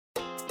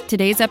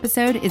Today's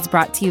episode is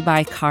brought to you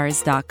by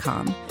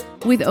Cars.com.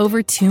 With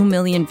over 2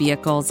 million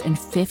vehicles and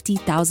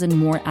 50,000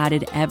 more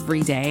added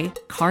every day,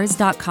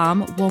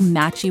 Cars.com will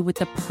match you with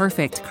the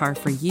perfect car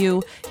for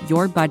you,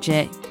 your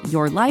budget,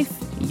 your life,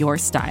 your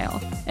style.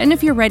 And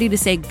if you're ready to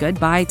say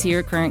goodbye to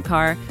your current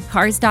car,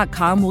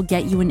 Cars.com will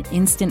get you an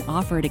instant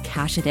offer to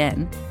cash it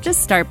in.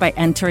 Just start by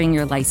entering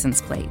your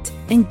license plate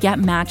and get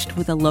matched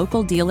with a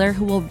local dealer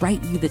who will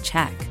write you the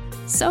check.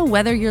 So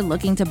whether you're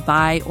looking to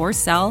buy or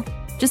sell,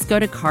 just go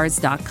to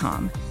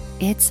Cars.com.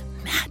 It's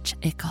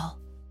magical.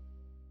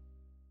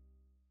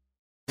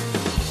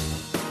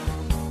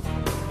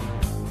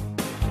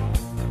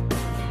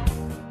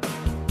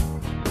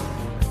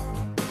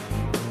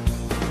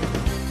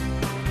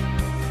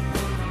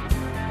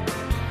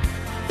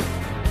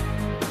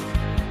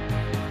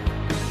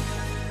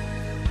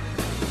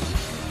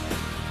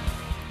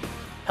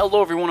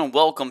 Hello everyone and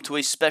welcome to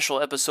a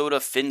special episode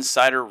of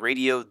Phinsider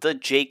Radio, the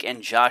Jake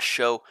and Josh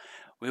Show.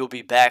 We will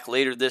be back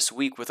later this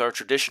week with our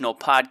traditional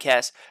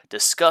podcast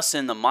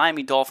discussing the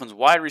Miami Dolphins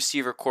wide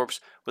receiver corps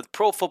with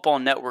Pro Football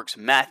Network's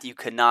Matthew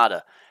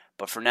Canada.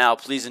 But for now,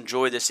 please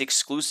enjoy this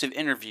exclusive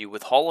interview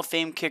with Hall of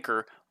Fame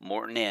kicker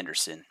Morten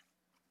Andersen.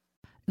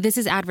 This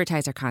is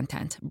advertiser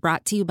content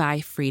brought to you by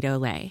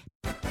Frito-Lay.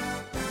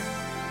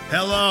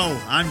 Hello,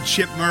 I'm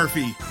Chip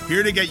Murphy,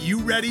 here to get you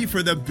ready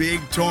for the big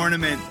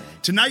tournament.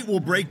 Tonight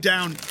we'll break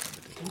down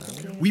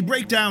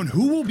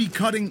who will be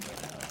cutting.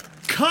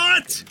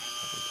 Cut!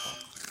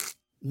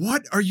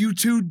 What are you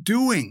two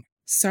doing?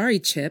 Sorry,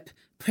 Chip.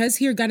 Prez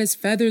here got his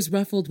feathers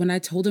ruffled when I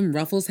told him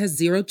Ruffles has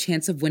zero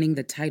chance of winning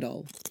the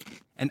title.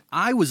 And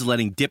I was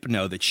letting Dip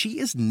know that she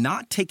is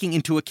not taking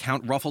into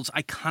account Ruffles'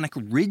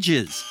 iconic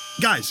ridges.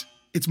 Guys,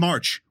 it's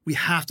March. We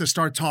have to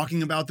start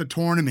talking about the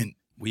tournament.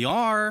 We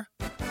are.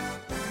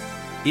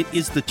 It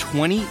is the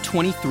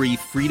 2023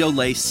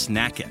 Frito-Lay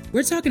Snack It.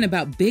 We're talking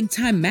about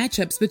big-time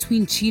matchups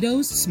between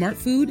Cheetos, Smart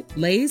Food,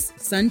 Lay's,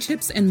 Sun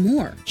Chips, and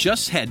more.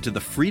 Just head to the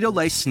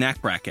Frito-Lay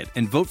Snack Bracket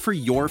and vote for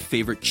your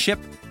favorite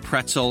chip,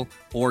 pretzel,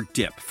 or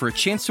dip for a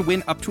chance to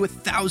win up to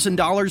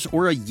 $1,000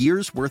 or a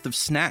year's worth of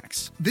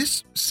snacks.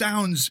 This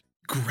sounds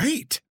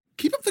great.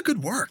 Keep up the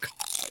good work.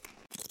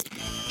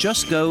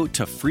 Just go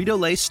to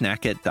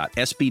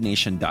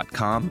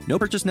fritolaysnackit.sbnation.com. No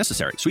purchase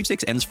necessary.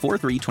 Sweepstakes ends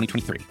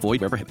 4/3/2023.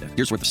 Void where prohibited.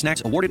 Year's worth of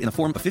snacks awarded in the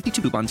form of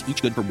 52 coupons,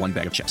 each good for one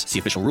bag of chips. See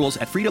official rules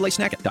at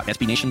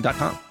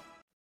fritolaysnackit.sbnation.com.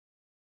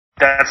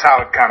 That's how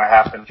it kind of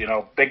happened.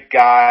 Big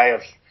guy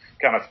of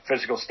kind of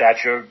physical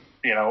stature.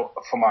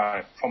 For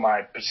my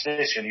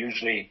position,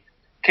 usually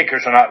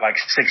kickers are not like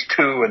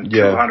 6'2" and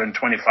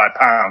 225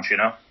 pounds.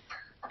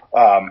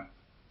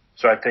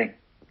 So I think.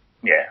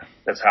 Yeah,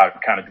 that's how it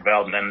kind of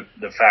developed. And then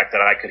the fact that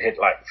I could hit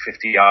like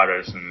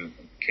 50-yarders and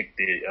kick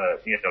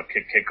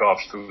kick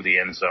kickoffs through the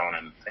end zone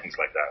and things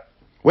like that.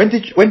 When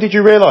did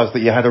you realise that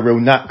you had a real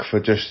knack for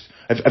just?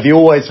 Have you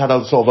always had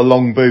a sort of a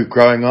long boot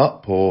growing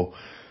up, or?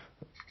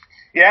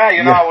 Yeah,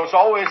 I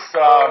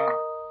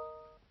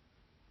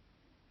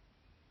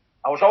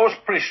was always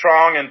pretty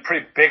strong and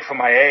pretty big for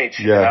my age.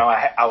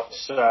 Yeah. I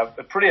was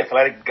a pretty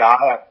athletic guy.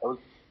 I was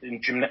in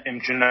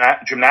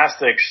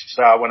gymnastics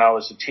when I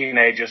was a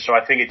teenager, so I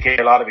think it gave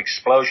me a lot of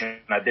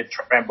explosion. I did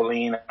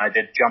trampoline, I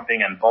did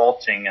jumping and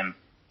vaulting, and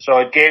so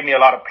it gave me a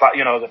lot of,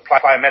 the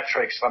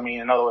plyometrics. I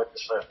mean, in other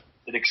words,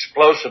 the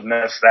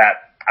explosiveness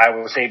that I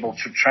was able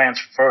to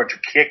transfer to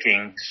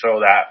kicking,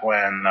 so that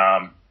when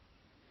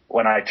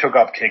I took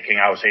up kicking,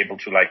 I was able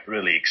to like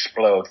really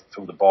explode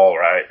through the ball,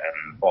 right,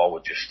 and the ball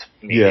would just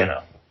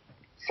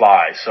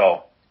fly.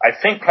 So I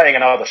think playing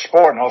another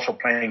sport and also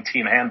playing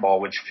team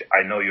handball, which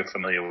I know you're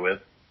familiar with.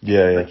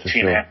 Yeah, for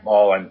team sure.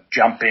 handball and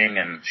jumping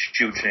and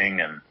shooting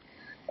and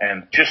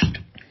just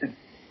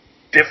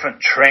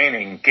different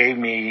training gave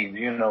me,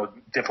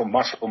 different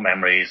muscle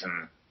memories.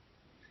 And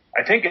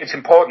I think it's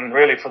important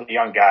really for the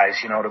young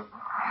guys, to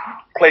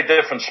play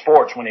different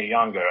sports when you're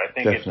younger. I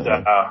think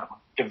Definitely.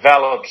 It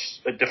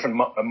develops different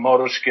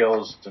motor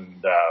skills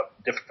and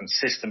different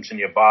systems in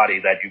your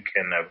body that you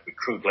can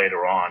recruit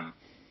later on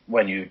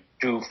when you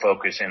do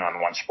focus in on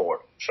one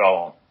sport.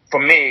 So for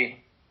me,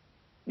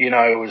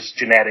 it was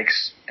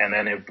genetics, and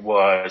then it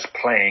was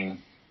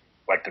playing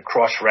like the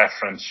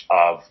cross-reference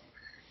of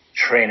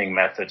training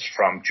methods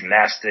from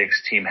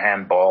gymnastics, team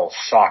handball,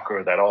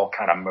 soccer, that all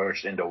kind of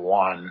merged into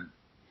one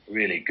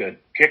really good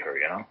kicker,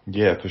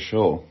 Yeah, for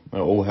sure. It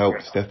all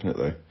helps,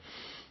 definitely.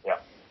 Yeah.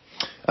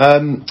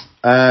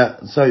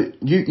 So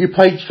you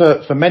played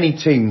for many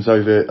teams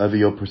over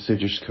your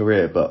prestigious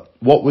career, but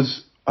what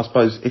was, I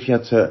suppose, if you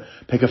had to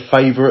pick a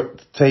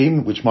favourite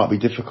team, which might be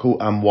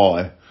difficult, and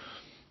why?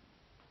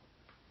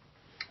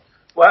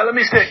 Well, let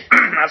me say,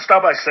 I'll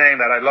start by saying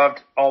that I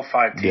loved all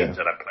 5 teams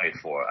that I played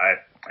for. I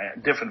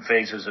had different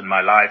phases in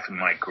my life and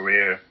my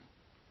career.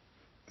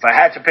 If I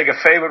had to pick a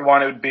favorite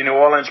one, it would be New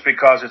Orleans,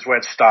 because it's where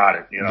it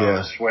started.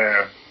 It's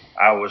where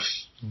it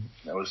was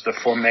the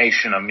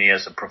formation of me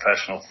as a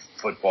professional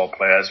football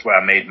player. It's where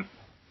I made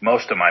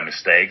most of my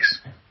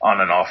mistakes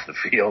on and off the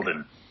field,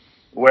 and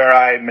where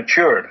I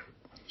matured.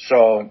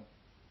 So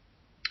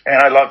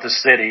And I love the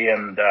city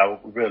and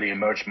really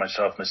immersed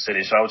myself in the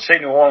city. So I would say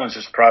New Orleans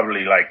is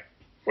probably like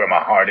where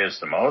my heart is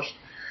the most.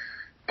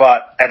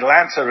 But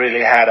Atlanta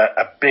really had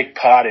a big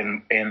part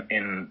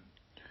in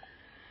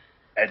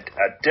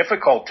a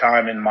difficult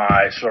time in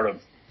my sort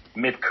of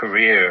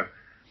mid-career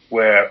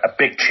where a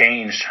big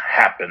change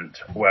happened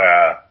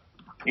where,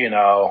 you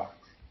know,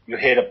 you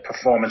hit a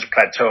performance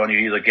plateau and you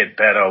either get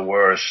better or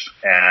worse.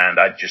 And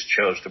I just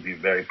chose to be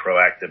very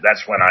proactive.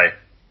 That's when I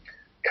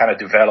kind of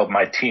developed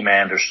my Team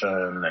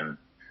Anderson and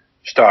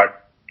start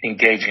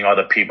engaging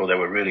other people that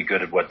were really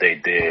good at what they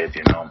did,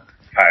 you know,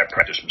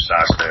 chiropractors,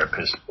 massage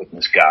therapists,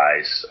 fitness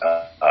guys,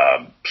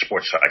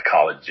 sports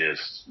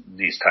psychologists,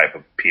 these type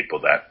of people.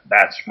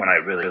 That's when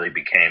I really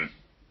became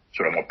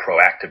sort of more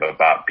proactive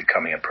about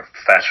becoming a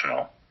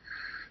professional.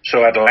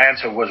 So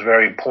Atlanta was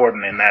very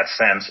important in that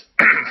sense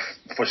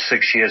for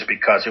 6 years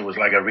because it was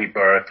like a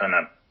rebirth and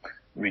a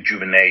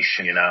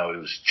rejuvenation, you know, it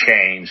was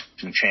change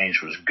and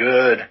change was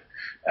good.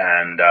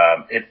 And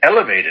it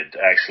elevated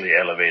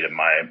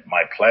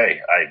my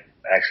play. I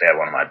actually had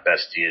one of my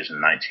best years in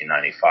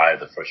 1995.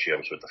 The first year I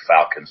was with the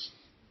Falcons.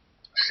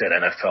 Set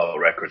NFL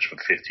records for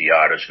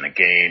 50-yarders in a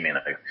game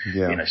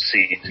in a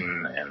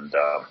season, and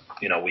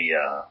you know we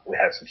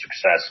had some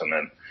success. And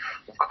then,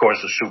 of course,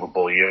 the Super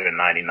Bowl year in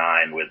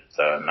 '99 with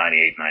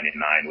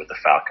 98-99 with the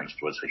Falcons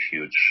was a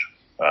huge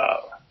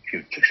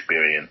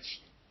experience.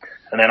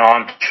 And then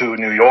on to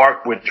New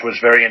York, which was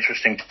very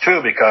interesting too,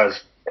 because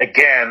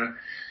again,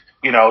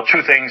 you know,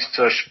 two things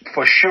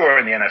for sure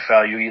in the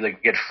NFL: you either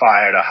get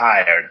fired or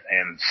hired,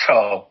 and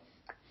so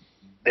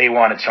they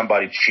wanted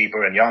somebody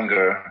cheaper and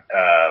younger.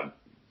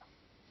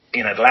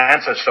 In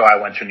Atlanta, so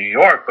I went to New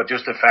York, but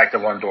just the fact that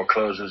one door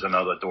closes,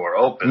 another door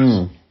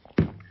opens.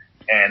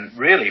 And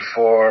really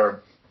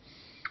for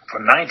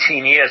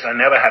 19 years, I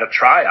never had a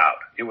tryout.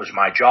 It was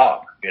my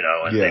job, you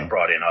know, and they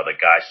brought in other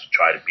guys to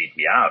try to beat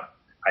me out.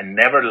 I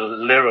never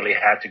literally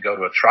had to go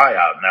to a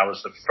tryout. And that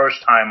was the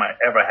first time I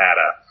ever had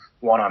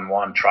a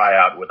one-on-one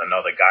tryout with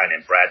another guy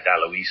named Brad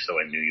Dalluiso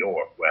in New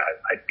York, where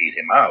I beat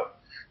him out.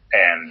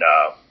 And,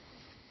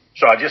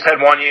 so I just had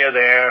 1 year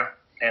there,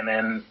 and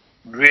then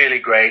really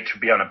great to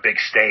be on a big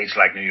stage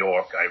like New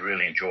York. I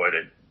really enjoyed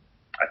it.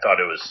 I thought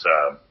it was,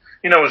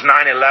 you know, it was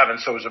 9/11,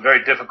 so it was a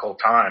very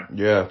difficult time.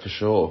 Yeah, for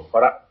sure.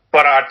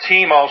 But our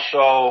team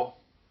also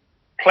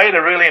played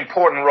a really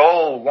important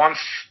role once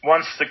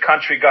the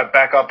country got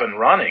back up and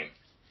running,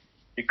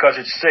 because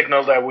it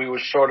signaled that we were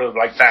sort of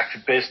like back to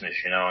business,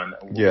 you know,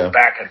 and we were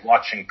back at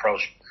watching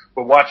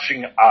we're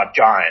watching our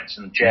Giants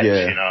and Jets,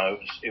 you know.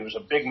 It was a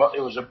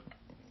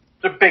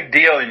big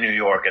deal in New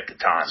York at the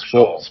time.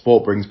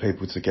 Sport brings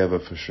people together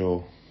for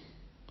sure.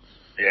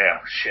 Yeah,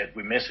 shit,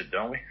 we miss it,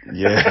 don't we?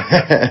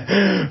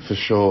 Yeah, for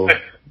sure.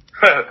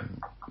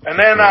 And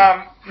then,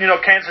 you know,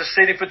 Kansas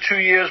City for 2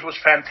 years was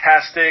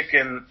fantastic,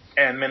 and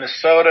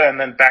Minnesota, and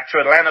then back to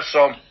Atlanta.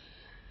 So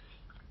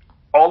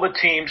all the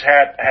teams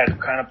had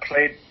kind of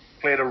played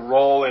a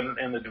role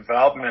in the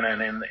development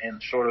and in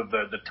sort of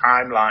the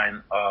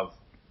timeline of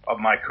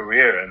my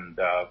career, and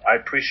I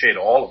appreciate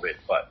all of it.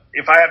 But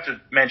if I have to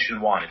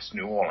mention one, it's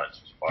New Orleans,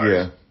 as far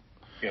as,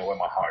 you know, where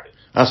my heart is.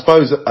 I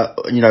suppose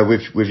you know,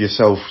 with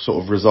yourself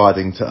sort of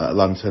residing to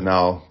Atlanta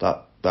now,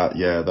 that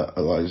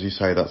as you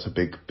say, that's a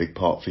big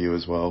part for you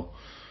as well.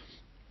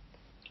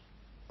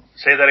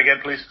 Say that again,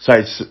 please. So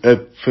it's,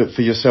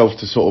 for yourself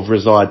to sort of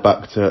reside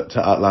back to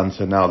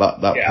Atlanta now,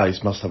 that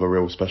place must have a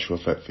real special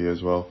effect for you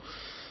as well.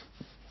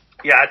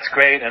 Yeah, it's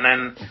great. And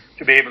then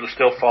to be able to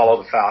still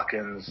follow the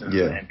Falcons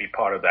and be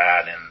part of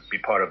that and be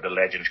part of the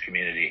Legends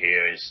community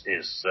here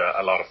is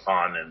a lot of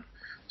fun. And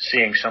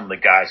seeing some of the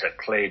guys I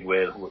played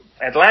with.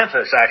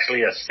 Atlanta is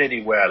actually a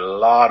city where a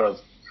lot of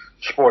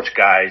sports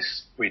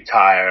guys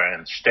retire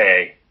and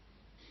stay.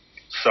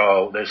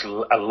 So there's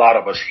a lot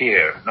of us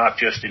here, not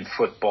just in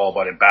football,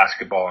 but in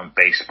basketball and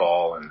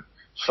baseball and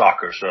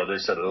soccer. So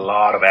there's a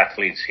lot of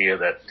athletes here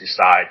that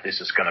decide this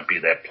is going to be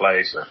their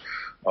place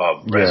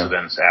of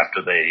residence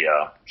after they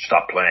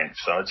stop playing.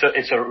 So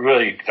it's a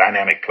really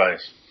dynamic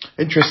place.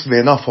 Interestingly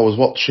enough, I was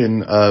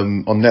watching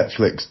on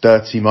Netflix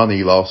Dirty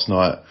Money last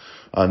night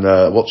and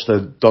watched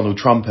the Donald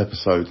Trump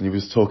episode, and he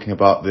was talking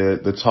about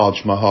the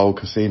Taj Mahal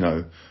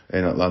casino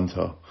in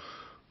Atlanta.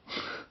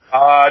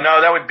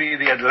 No, that would be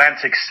the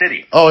Atlantic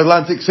City. Oh,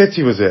 Atlantic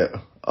City was it?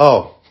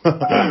 Oh,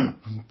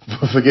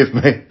 forgive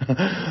me.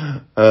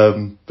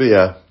 But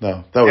yeah,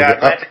 no, that was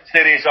Atlantic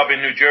City is up in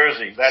New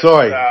Jersey.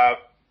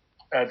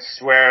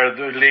 That's where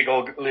the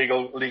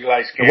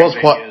legalized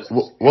gambling is. It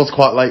was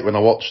quite late when I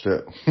watched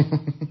it.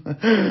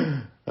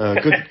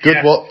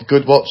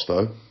 Good watch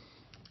though.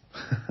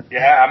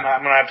 Yeah,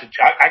 I'm gonna have to.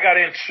 I got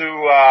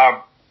into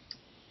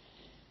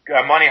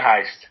Money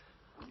Heist.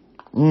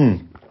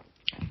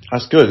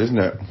 That's good, isn't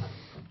it?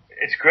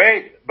 It's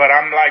great, but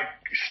I'm like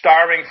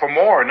starving for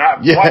more.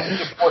 Watched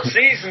the 4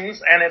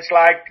 seasons, and it's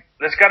like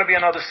there's got to be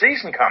another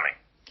season coming.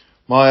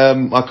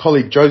 My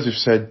colleague Joseph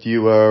said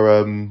you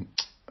were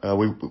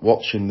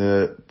watching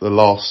the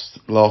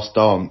last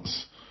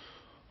dance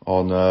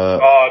on.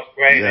 Oh, it's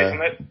great,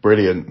 isn't it?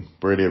 Brilliant,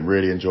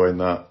 really enjoying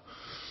that.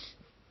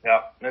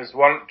 Yeah, there's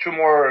two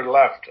more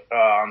left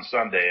on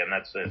Sunday, and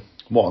that's it.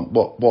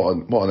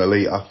 What an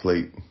elite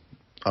athlete.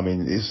 I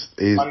mean, he's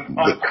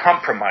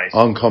uncompromised.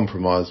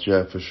 Uncompromised,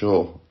 yeah, for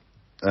sure.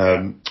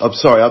 I'm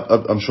sorry,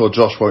 I'm sure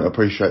Josh won't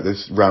appreciate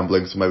this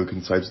rambling, so maybe we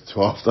can save it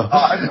to after.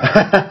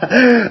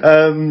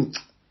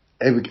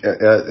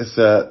 It's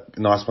a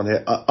nice one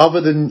here.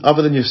 Other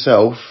than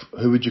yourself,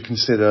 who would you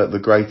consider the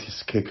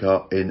greatest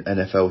kicker in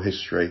NFL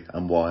history,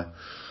 and why?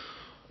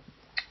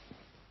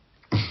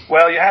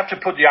 Well, you have to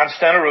put Jan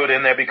Stenerud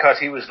in there because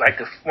he was like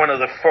one of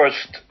the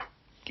first,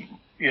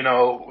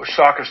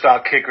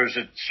 soccer-style kickers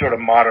that sort of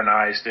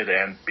modernized it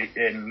and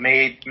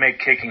made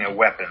kicking a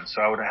weapon. So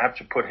I would have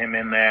to put him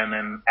in there, and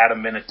then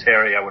Adam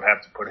Vinatieri, I would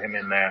have to put him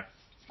in there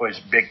for his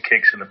big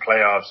kicks in the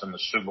playoffs and the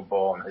Super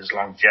Bowl and his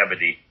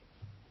longevity.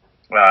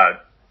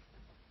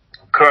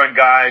 Current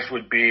guys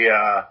would be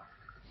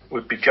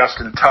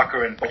Justin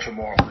Tucker in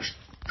Baltimore, who's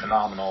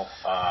phenomenal.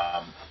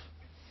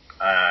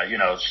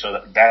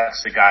 So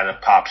that's the guy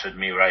that pops at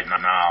me right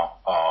now.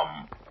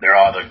 There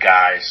are other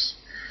guys.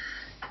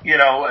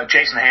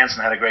 Jason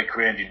Hansen had a great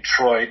career in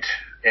Detroit.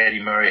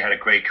 Eddie Murray had a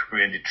great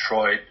career in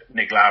Detroit.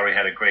 Nick Lowry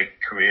had a great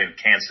career in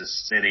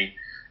Kansas City.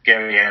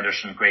 Gary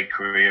Anderson, great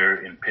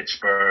career in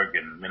Pittsburgh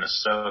and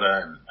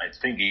Minnesota. And I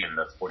think even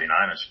the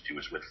 49ers he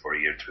was with for a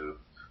year or two.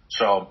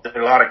 So there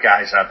are a lot of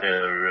guys out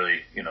there that are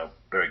really,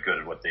 very good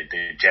at what they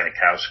did.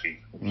 Janikowski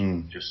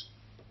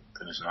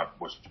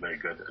was very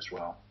good as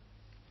well.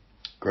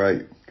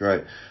 Great.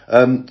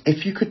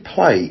 If you could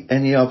play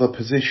any other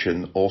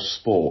position or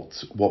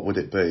sport, what would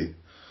it be?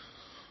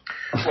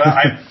 Well,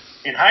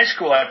 in high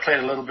school, I played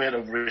a little bit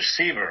of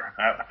receiver.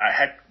 I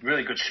had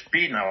really good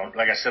speed. Now,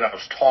 like I said, I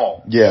was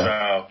tall. Yeah.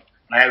 So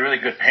I had really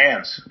good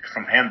hands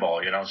from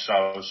handball, So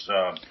I was,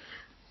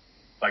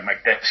 my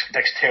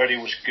dexterity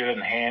was good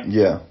in hand.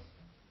 Yeah.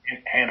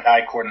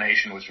 Hand-eye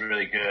coordination was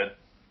really good.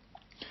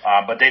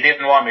 But they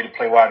didn't want me to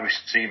play wide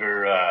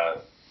receiver.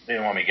 They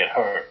didn't want me to get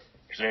hurt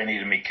because they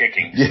needed me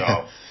kicking.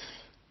 Yeah.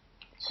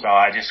 So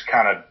I just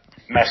kind of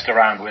messed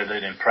around with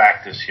it in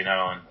practice,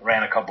 and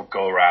ran a couple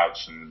go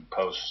routes and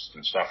posts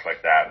and stuff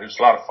like that. It was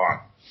a lot of fun.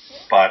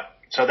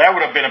 So that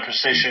would have been a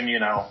position,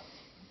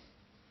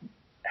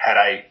 had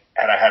I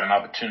had an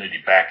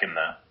opportunity back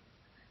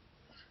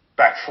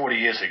 40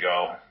 years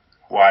ago,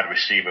 wide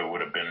receiver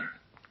would have been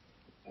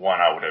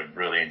one I would have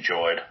really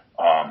enjoyed.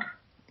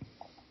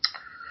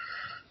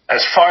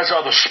 As far as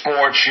other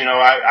sports,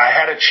 I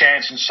had a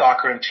chance in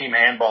soccer and team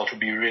handball to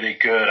be really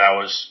good. I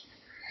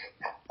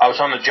was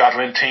on the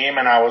Jutland team,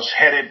 and I was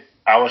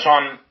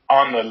on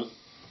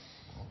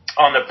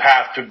the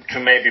path to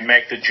maybe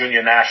make the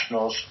junior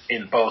nationals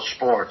in both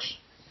sports.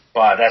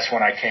 But that's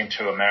when I came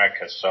to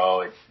America,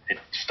 so it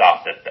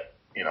stopped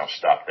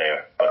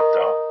there. But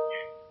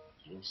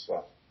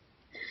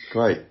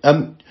Great.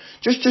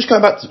 Just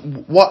going back to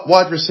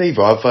wide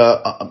receiver,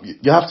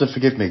 you have to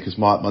forgive me because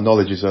my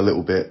knowledge is a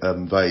little bit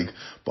vague,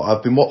 but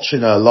I've been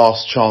watching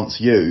Last Chance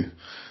U.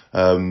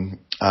 I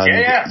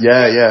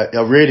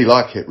really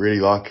like it.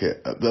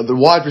 The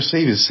wide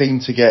receivers seem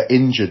to get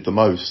injured the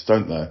most,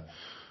 don't they?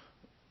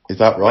 Is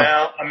that right?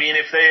 Well, I mean,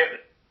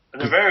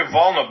 they're very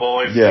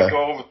vulnerable if they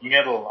go over the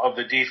middle of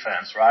the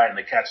defense, right, and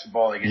they catch the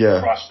ball, they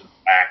get crossed in the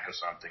back or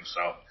something.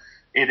 So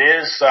it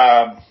is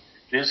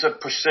a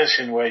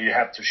position where you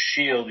have to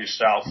shield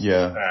yourself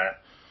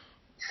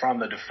from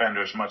the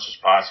defender as much as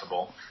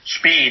possible.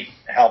 Speed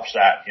helps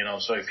that,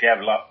 So if you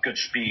have good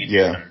speed,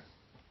 you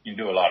can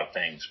do a lot of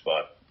things.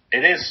 But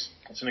it's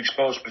an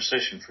exposed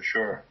position for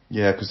sure.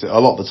 Yeah, because a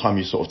lot of the time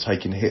you're sort of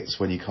taking hits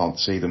when you can't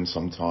see them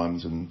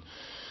sometimes, and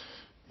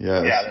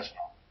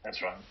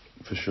that's right.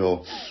 For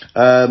sure.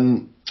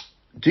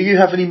 Do you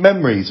have any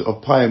memories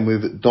of playing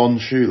with Don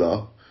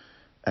Shula?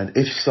 And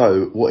if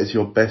so, what is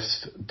your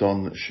best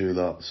Don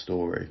Shula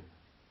story?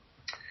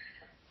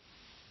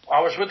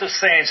 I was with the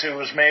Saints. It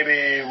was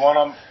maybe one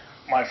of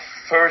my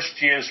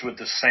first years with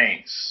the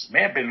Saints.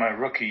 May have been my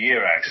rookie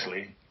year,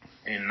 actually,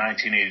 in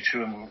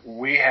 1982. And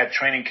we had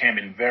training camp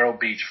in Vero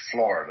Beach,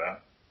 Florida.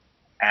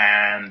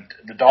 And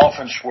the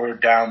Dolphins were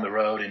down the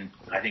road in,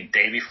 I think,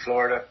 Davie,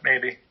 Florida,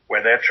 maybe,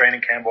 where their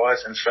training camp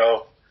was. And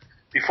so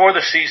before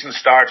the season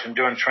starts and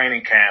during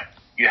training camp,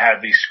 you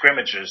had these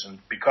scrimmages, and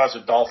because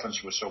the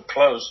Dolphins were so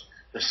close,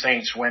 the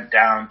Saints went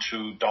down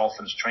to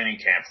Dolphins training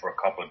camp for a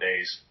couple of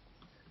days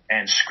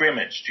and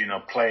scrimmaged,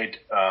 played,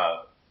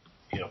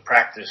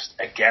 practiced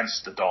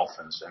against the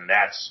Dolphins. And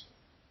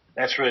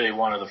that's really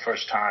one of the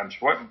first times,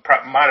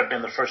 might have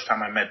been the first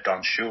time I met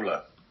Don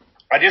Shula.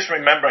 I just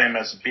remember him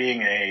as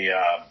being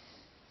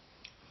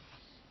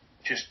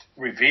just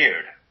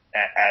revered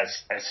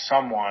as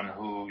someone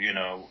who,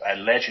 a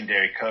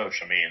legendary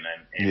coach. I mean,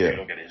 and if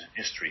you look at his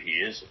history, he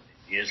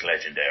is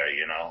legendary,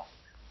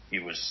 He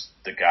was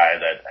the guy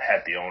that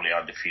had the only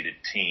undefeated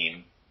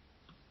team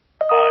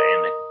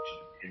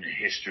in the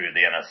history of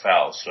the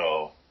NFL.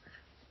 So,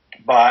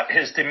 but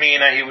his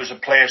demeanor, he was a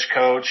player's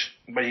coach,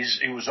 but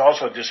he was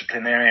also a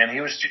disciplinarian.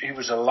 He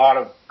was a lot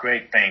of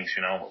great things,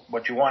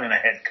 What you want in a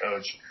head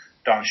coach,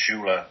 Don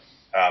Shula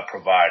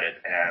provided,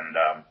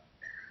 and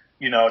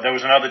there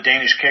was another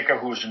Danish kicker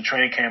who was in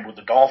training camp with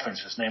the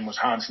Dolphins. His name was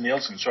Hans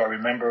Nielsen. So I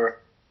remember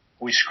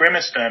we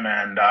scrimmaged them,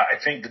 and I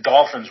think the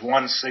Dolphins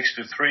won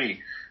 6-3.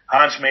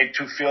 Hans made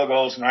 2 field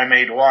goals, and I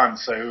made 1.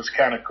 So it was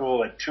kind of cool.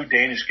 Like 2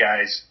 Danish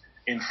guys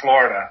in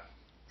Florida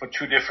for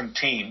 2 different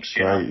teams.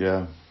 Right,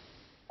 yeah.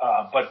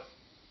 But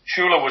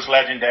Shula was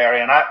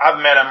legendary, and I've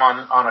met him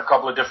on a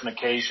couple of different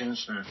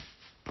occasions. And,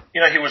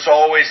 he was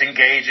always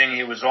engaging.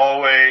 He was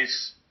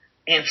always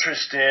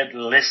interested,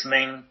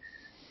 listening.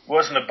 It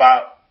wasn't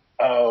about,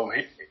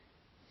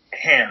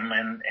 him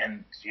and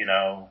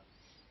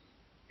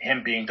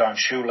him being Don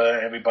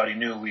Shula. Everybody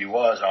knew who he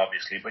was,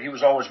 obviously. But he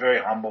was always very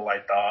humble, I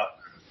thought.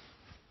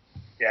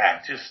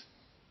 Yeah, just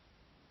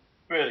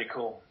really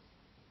cool.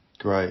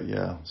 Great,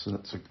 yeah. So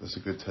that's a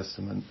good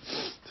testament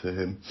to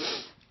him.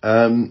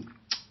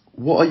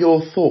 What are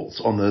your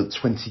thoughts on the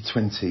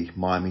 2020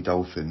 Miami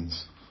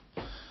Dolphins?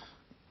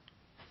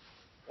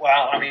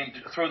 Well,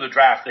 through the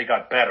draft, they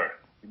got better.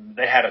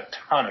 They had a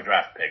ton of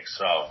draft picks,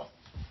 so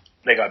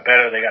they got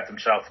better. They got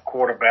themselves a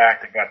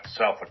quarterback. They got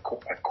themselves a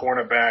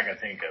cornerback, I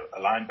think a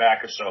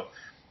linebacker. So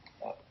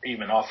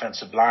even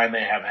offensive line,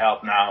 they have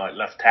help now at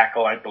left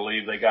tackle, I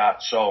believe they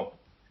got. So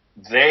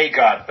they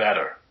got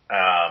better.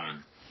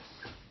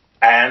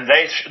 And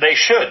they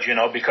should,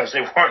 because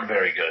they weren't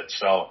very good.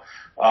 So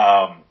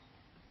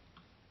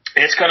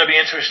it's going to be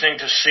interesting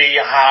to see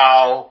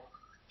how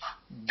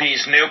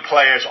these new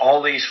players,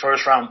 all these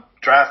first-round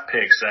draft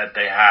picks that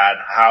they had,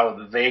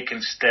 how they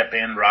can step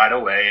in right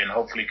away and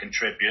hopefully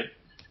contribute,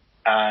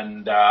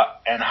 and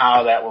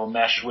how that will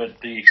mesh with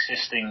the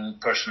existing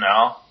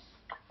personnel.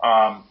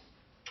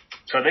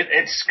 So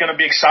it's going to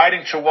be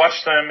exciting to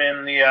watch them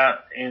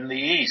in the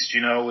East,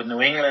 with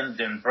New England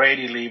and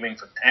Brady leaving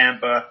for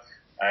Tampa,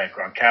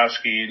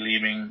 Gronkowski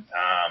leaving,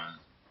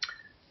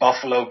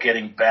 Buffalo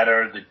getting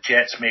better, the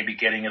Jets maybe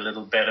getting a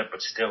little better,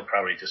 but still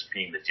probably just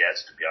being the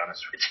Jets, to be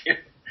honest with you.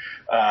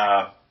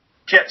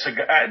 Jets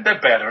they're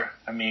better.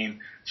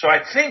 So I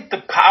think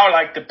the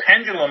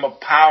pendulum of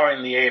power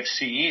in the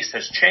AFC East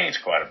has changed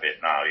quite a bit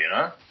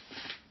now,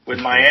 with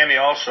Miami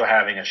also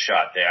having a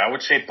shot there. I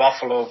would say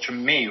Buffalo, to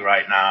me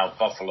right now,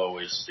 Buffalo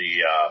is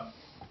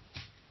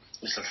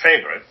the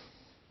favorite.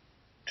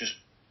 Just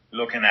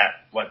looking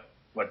at what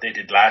they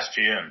did last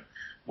year and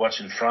what's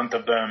in front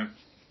of them.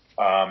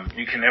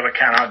 You can never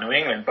count out New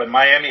England, but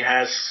Miami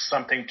has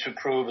something to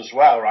prove as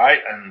well, right?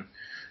 And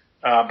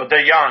but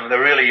they're young, they're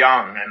really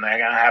young, and they're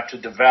going to have to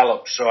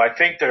develop. So I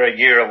think they're a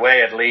year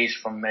away at least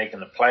from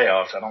making the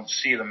playoffs. I don't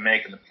see them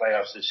making the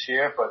playoffs this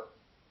year, but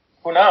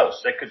who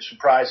knows? They could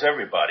surprise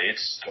everybody.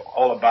 It's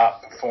all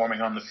about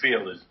performing on the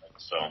field, isn't it?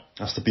 So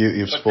that's the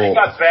beauty of sport. They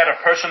got better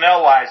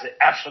personnel-wise. They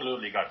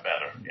absolutely got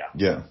better.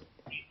 Yeah.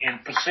 In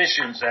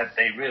positions that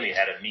they really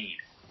had a need.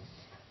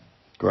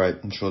 Great.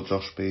 I'm sure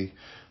Josh will be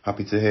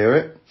happy to hear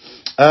it.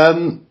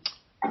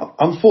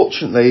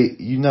 Unfortunately,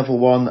 you never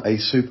won a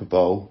Super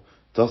Bowl.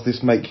 Does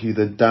this make you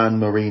the Dan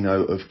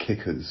Marino of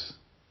kickers?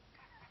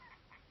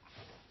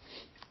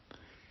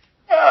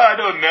 I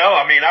don't know.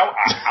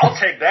 I'll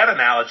take that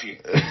analogy.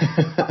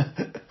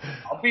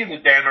 I'll be the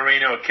Dan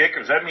Marino of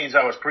kickers. That means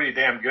I was pretty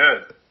damn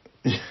good.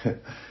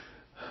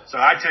 So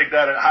I take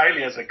that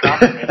highly as a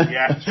compliment.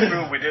 Yeah, it's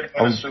true. We did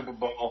win a Super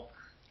Bowl.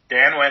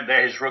 Dan went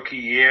there his rookie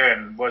year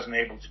and wasn't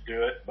able to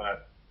do it.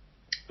 But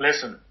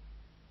listen,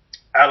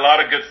 a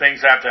lot of good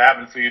things have to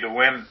happen for you to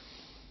win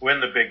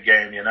the big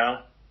game,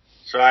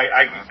 So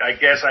I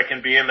guess I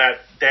can be in that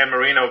Dan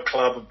Marino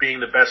club of being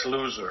the best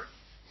loser.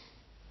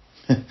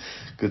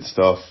 Good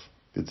stuff.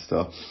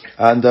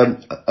 And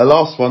a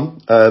last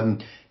one.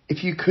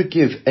 If you could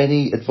give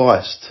any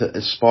advice to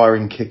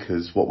aspiring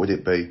kickers, what would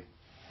it be?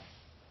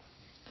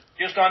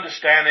 Just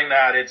understanding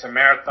that it's a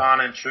marathon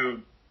and to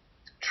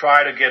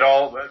try to get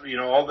all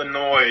the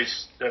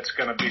noise that's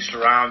going to be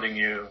surrounding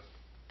you.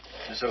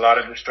 There's a lot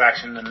of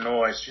distraction and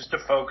noise. Just to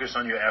focus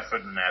on your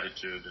effort and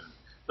attitude. And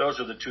those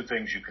are the 2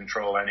 things you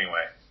control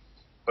anyway.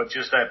 But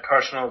just that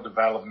personal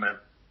development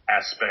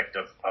aspect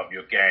of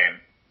your game.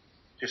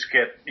 Just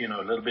get,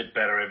 a little bit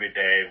better every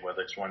day,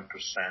 whether it's 1%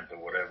 or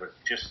whatever.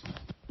 Just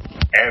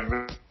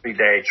every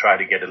day try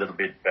to get a little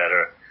bit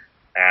better.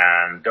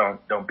 And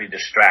don't be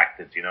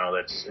distracted.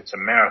 It's a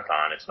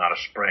marathon. It's not a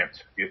sprint.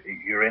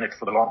 You're in it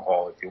for the long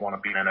haul. If you want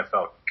to be an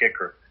NFL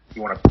kicker,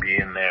 you want to be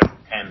in there for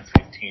 10,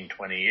 15,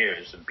 20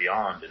 years and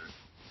beyond.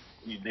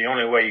 And the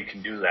only way you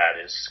can do that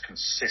is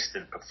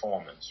consistent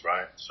performance,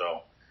 right?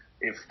 So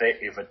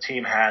if a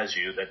team has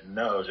you that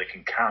knows it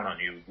can count on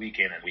you week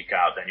in and week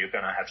out, then you're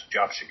going to have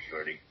job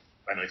security.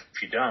 And if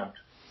you don't,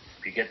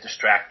 if you get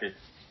distracted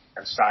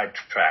and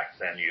sidetracked,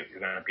 then you're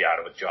going to be out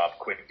of a job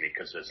quickly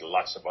because there's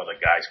lots of other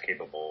guys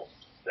capable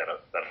that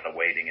are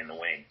waiting in the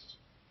wings.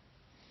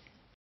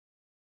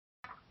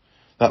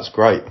 That's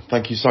great.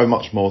 Thank you so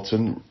much,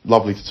 Morten.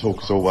 Lovely to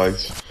talk as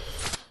always.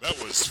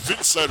 That was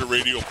Phinsider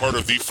Radio, part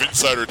of the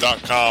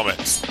Phinsider.com and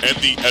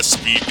the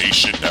SB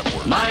Nation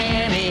Network.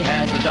 Miami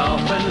has the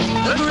Dolphins,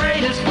 the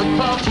greatest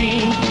football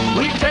team.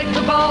 We take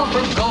the ball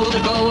from goal to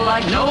goal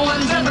like no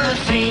one's ever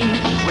seen.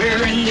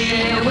 We're in the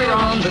air, we're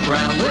on the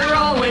ground, we're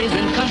always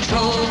in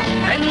control.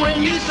 And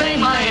when you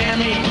say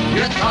Miami,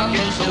 you're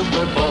talking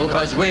Super Bowl,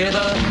 'cause we're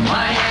the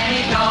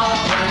Miami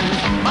Dolphins.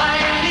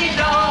 Miami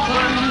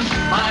Dolphins,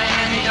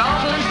 Miami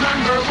Dolphins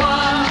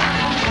 #1.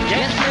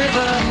 Yes, we're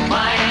the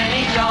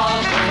Miami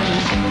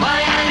Dolphins,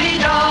 Miami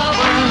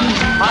Dolphins,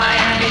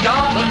 Miami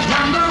Dolphins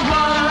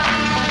 #1.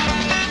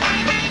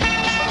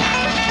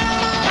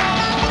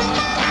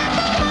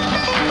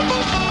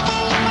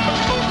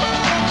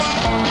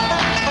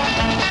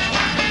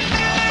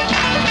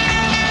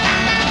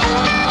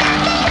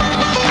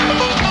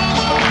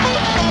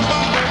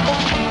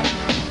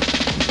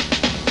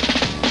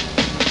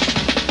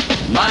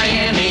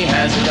 Miami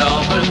has the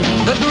Dolphins,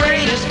 the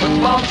greatest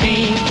football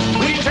team.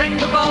 We take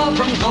the ball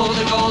from goal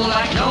to goal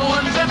like no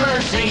one's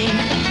ever seen.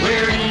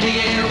 We're in the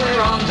air,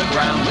 we're on the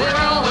ground,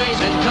 we're always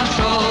in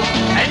control.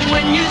 And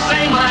when you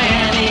say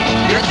Miami,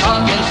 you're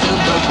talking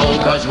Super Bowl,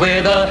 'cause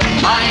we're the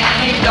Miami